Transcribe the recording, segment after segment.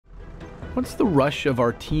Once the rush of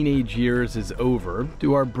our teenage years is over,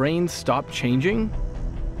 do our brains stop changing?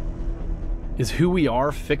 Is who we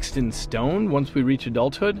are fixed in stone once we reach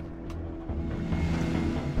adulthood?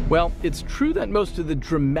 Well, it's true that most of the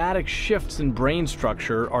dramatic shifts in brain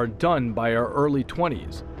structure are done by our early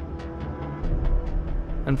 20s.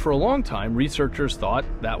 And for a long time, researchers thought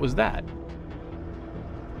that was that.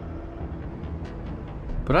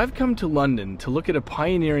 But I've come to London to look at a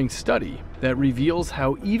pioneering study that reveals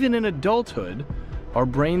how even in adulthood, our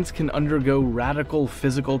brains can undergo radical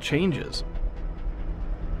physical changes.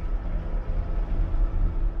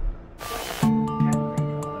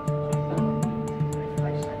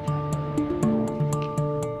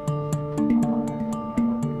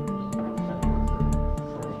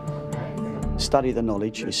 Study the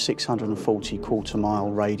knowledge is 640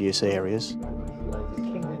 quarter-mile radius areas,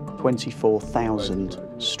 24,000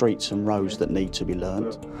 streets and roads that need to be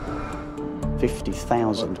learnt,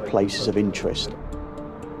 50,000 places of interest.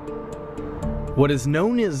 What is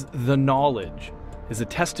known as the knowledge is a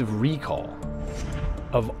test of recall.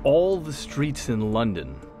 Of all the streets in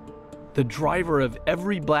London, the driver of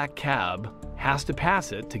every black cab has to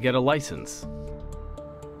pass it to get a license.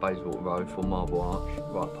 Bayswater Road for Marble Arch,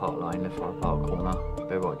 right Park Lane, left right Park Corner,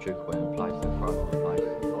 be right Duke William Place, left right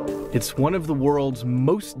Place. It's one of the world's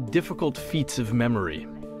most difficult feats of memory.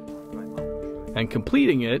 And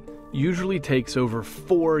completing it usually takes over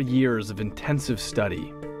 4 years of intensive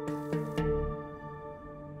study.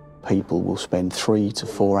 People will spend 3 to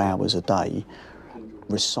 4 hours a day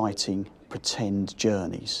reciting pretend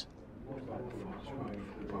journeys.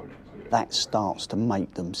 That starts to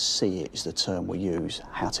make them see it, is the term we use,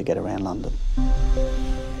 how to get around London.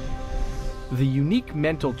 The unique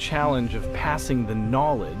mental challenge of passing the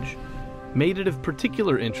knowledge made it of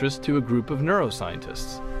particular interest to a group of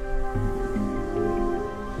neuroscientists.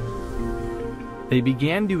 They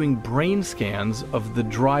began doing brain scans of the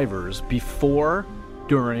drivers before,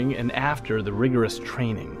 during, and after the rigorous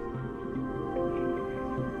training.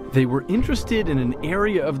 They were interested in an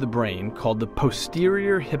area of the brain called the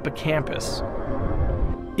posterior hippocampus.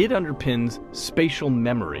 It underpins spatial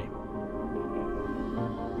memory.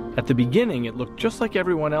 At the beginning, it looked just like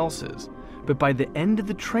everyone else's, but by the end of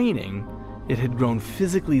the training, it had grown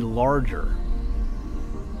physically larger.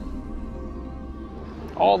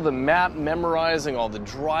 All the map memorizing, all the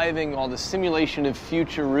driving, all the simulation of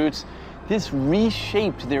future routes, this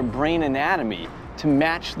reshaped their brain anatomy to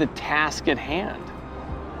match the task at hand.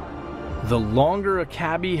 The longer a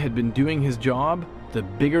cabbie had been doing his job, the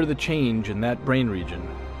bigger the change in that brain region.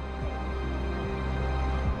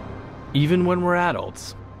 Even when we're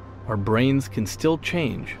adults, our brains can still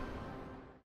change.